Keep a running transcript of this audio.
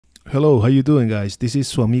Hello, how you doing, guys? This is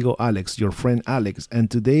su amigo Alex, your friend Alex, and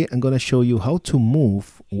today I'm going to show you how to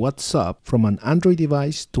move WhatsApp from an Android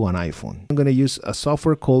device to an iPhone. I'm going to use a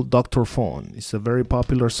software called Dr.Fone. It's a very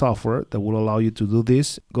popular software that will allow you to do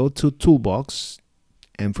this. Go to Toolbox,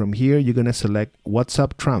 and from here you're going to select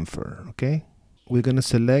WhatsApp Transfer, okay? We're going to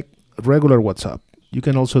select regular WhatsApp. You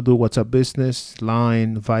can also do WhatsApp Business,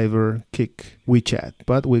 Line, Viber, Kik, WeChat,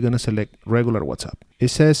 but we're going to select regular WhatsApp. It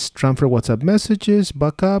says transfer WhatsApp messages,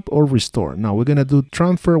 backup, or restore. Now we're going to do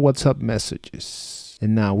transfer WhatsApp messages.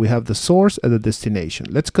 And now we have the source and the destination.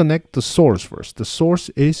 Let's connect the source first. The source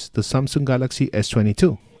is the Samsung Galaxy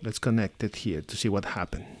S22. Let's connect it here to see what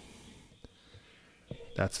happened.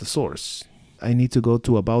 That's the source. I need to go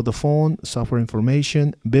to About the Phone, Software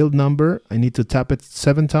Information, Build Number. I need to tap it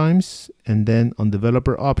 7 times. And then on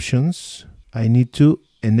Developer Options, I need to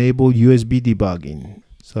enable USB debugging.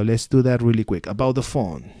 So let's do that really quick. About the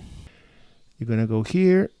Phone. You're going to go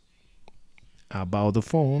here, About the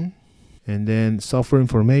Phone, and then Software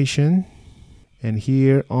Information. And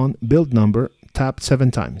here on Build Number, tap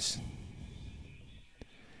 7 times.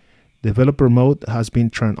 Developer Mode has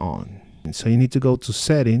been turned on. And so you need to go to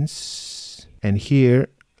Settings. And here,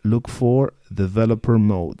 look for Developer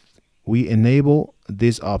Mode. We enable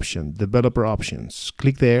this option, Developer Options.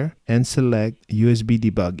 Click there and select USB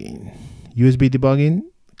Debugging. USB Debugging,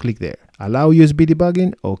 click there. Allow USB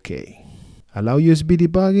Debugging, okay. Allow USB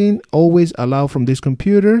Debugging, always allow from this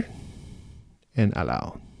computer, and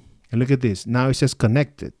allow. And look at this, now it says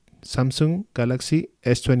connected. Samsung Galaxy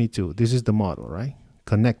S22, this is the model, right?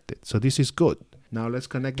 Connected, so this is good. Now let's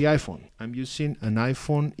connect the iPhone. I'm using an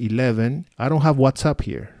iPhone 11. I don't have WhatsApp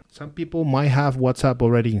here. Some people might have WhatsApp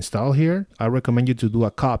already installed here. I recommend you to do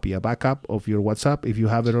a copy, a backup of your WhatsApp if you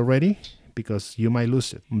have it already, because you might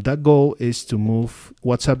lose it. That goal is to move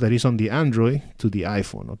WhatsApp that is on the Android to the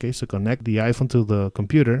iPhone. Okay, so connect the iPhone to the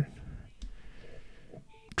computer.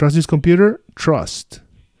 Trust this computer? Trust.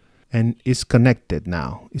 And it's connected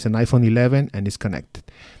now. It's an iPhone 11 and it's connected.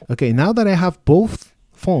 Okay, now that I have both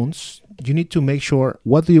phones, you need to make sure,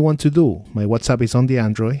 what do you want to do? My WhatsApp is on the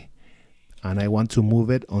Android and I want to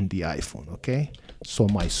move it on the iPhone, okay? So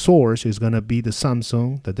my source is gonna be the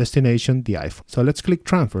Samsung, the destination, the iPhone. So let's click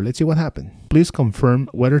transfer, let's see what happened. Please confirm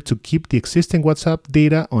whether to keep the existing WhatsApp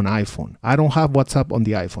data on iPhone. I don't have WhatsApp on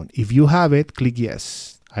the iPhone. If you have it, click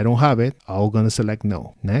yes. I don't have it, I'm gonna select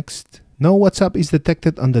no. Next. No WhatsApp is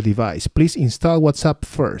detected on the device. Please install WhatsApp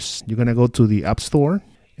first. You're gonna go to the App Store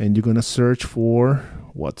and you're gonna search for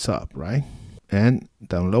WhatsApp, right? And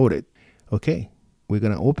download it. Okay, we're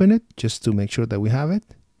gonna open it just to make sure that we have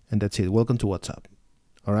it. And that's it, welcome to WhatsApp.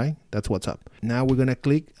 All right, that's WhatsApp. Now we're gonna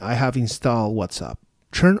click, I have installed WhatsApp.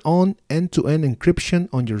 Turn on end-to-end encryption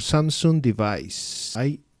on your Samsung device.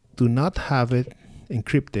 I do not have it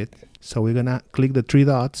encrypted. So we're gonna click the 3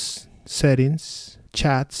 dots, settings,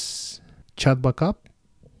 chats, chat backup.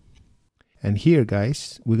 And here,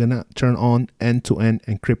 guys, we're gonna turn on end-to-end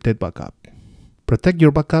encrypted backup. Protect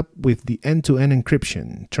your backup with the end-to-end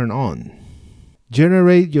encryption. Turn on.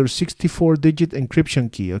 Generate your 64-digit encryption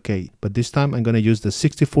key. Okay, but this time I'm gonna use the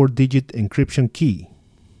 64-digit encryption key.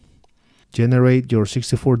 Generate your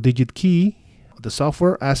 64-digit key. The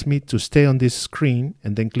software asked me to stay on this screen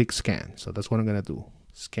and then click scan. So that's what I'm gonna do.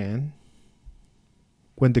 Scan.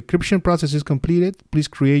 When the encryption process is completed, please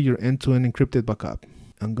create your end-to-end encrypted backup.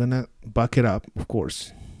 I'm gonna back it up, of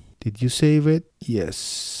course. Did you save it?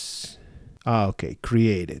 Yes. Okay,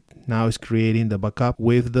 created. Now it's creating the backup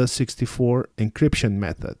with the 64 encryption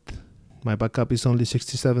method. My backup is only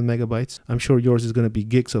 67 megabytes. I'm sure yours is gonna be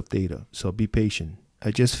gigs of data, so be patient.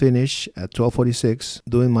 I just finished at 12:46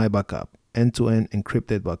 doing my backup, end-to-end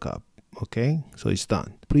encrypted backup. Okay, so it's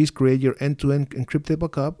done. Please create your end-to-end encrypted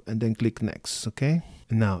backup and then click next, okay?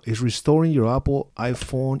 Now, it's restoring your Apple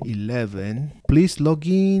iPhone 11. Please log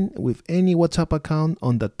in with any WhatsApp account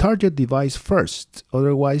on the target device first.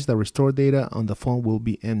 Otherwise, the restored data on the phone will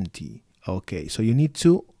be empty. Okay, so you need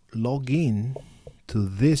to log in to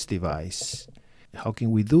this device. How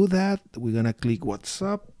can we do that? We're gonna click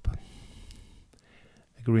WhatsApp,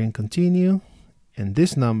 agree and continue. And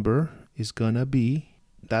this number is gonna be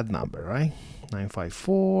that number, right?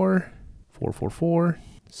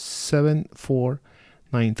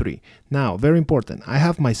 954-444-7493. Now, very important, I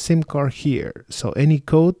have my SIM card here, so any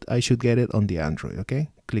code, I should get it on the Android, okay?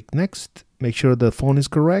 Click next, make sure the phone is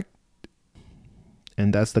correct,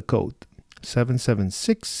 and that's the code,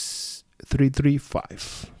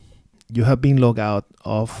 776335. You have been logged out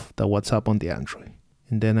of the WhatsApp on the Android.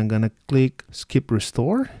 And then I'm gonna click skip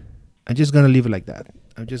restore. I'm just gonna leave it like that.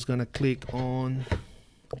 I'm just gonna click on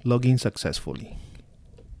login successfully.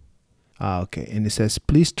 Okay, and it says,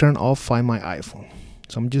 please turn off Find My iPhone.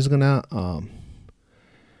 So I'm just gonna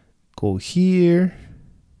go here,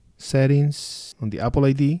 settings on the Apple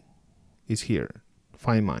ID is here,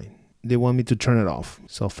 Find Mine. They want me to turn it off.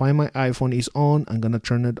 So Find My iPhone is on, I'm gonna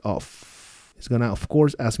turn it off. It's gonna of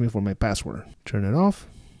course ask me for my password. Turn it off,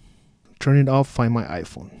 Find My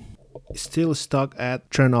iPhone. It's still stuck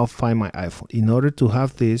at turn off Find My iPhone. In order to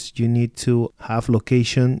have this, you need to have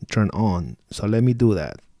location turn on. So let me do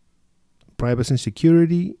that. Privacy and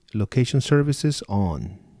security, location services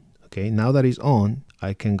on. Okay, now that it's on,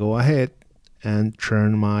 I can go ahead and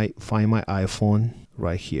turn my Find My iPhone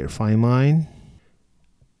right here. Find Mine.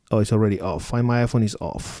 Oh, it's already off. Find My iPhone is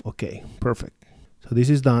off. Okay, perfect. So this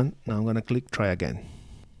is done. Now I'm gonna click try again.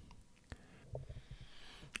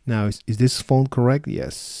 Now is this phone correct?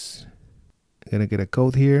 Yes. I'm gonna get a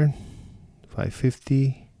code here.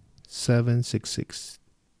 550-766.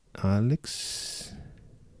 Alex.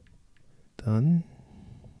 Done.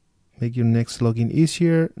 Make your next login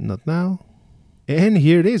easier. Not now. And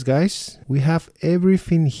here it is, guys. We have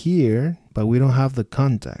everything here, but we don't have the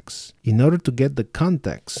contacts. In order to get the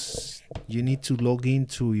contacts, you need to log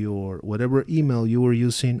into your whatever email you were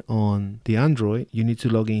using on the Android. You need to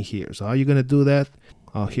log in here. So how are you gonna do that?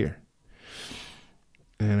 Oh, here.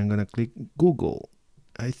 And I'm gonna click Google.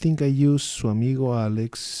 I think I use Su Amigo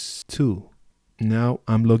Alex too. Now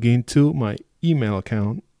I'm logging into my email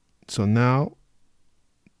account. So now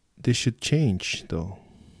this should change though.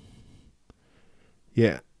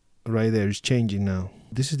 Yeah, right there, it's changing now.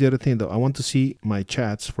 This is the other thing though. I want to see my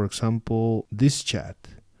chats, for example, this chat,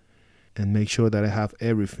 and make sure that I have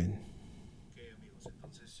everything.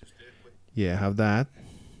 Yeah, I have that.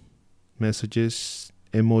 Messages,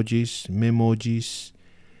 emojis, memojis,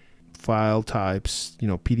 file types, you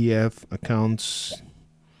know, PDF, accounts.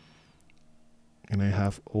 And I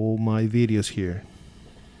have all my videos here.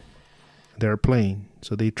 They're playing,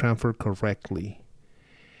 so they transfer correctly.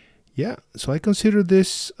 Yeah, so I consider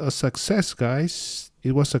this a success, guys.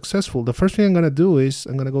 It was successful. The first thing I'm gonna do is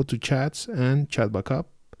I'm gonna go to chats and chat backup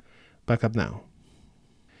now.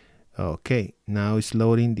 Okay, now it's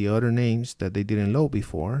loading the other names that they didn't load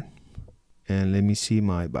before. And let me see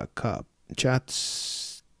my backup.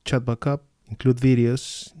 Chats, chat backup, include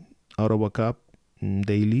videos, auto backup,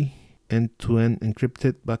 daily, end-to-end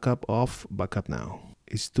encrypted backup off, backup now.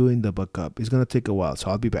 It's doing the backup. It's gonna take a while, so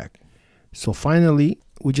I'll be back. So finally,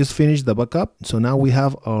 we just finished the backup. So now we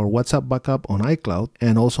have our WhatsApp backup on iCloud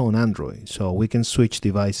and also on Android. So we can switch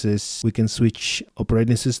devices, we can switch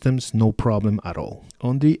operating systems, no problem at all.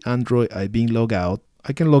 On the Android, I being logged out.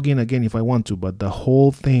 I can log in again if I want to, but the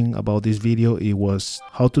whole thing about this video, it was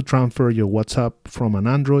how to transfer your WhatsApp from an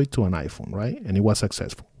Android to an iPhone, right? And it was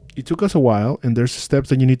successful. It took us a while and there's steps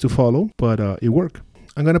that you need to follow, but it worked.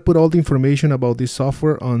 I'm going to put all the information about this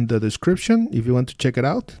software on the description if you want to check it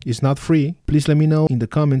out. It's not free. Please let me know in the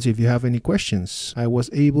comments if you have any questions. I was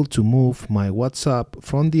able to move my WhatsApp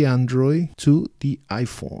from the Android to the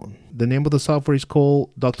iPhone. The name of the software is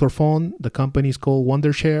called Dr.Fone. The company is called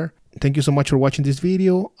Wondershare. Thank you so much for watching this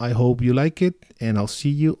video. I hope you like it, and I'll see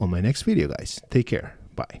you on my next video, guys. Take care.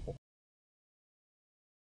 Bye.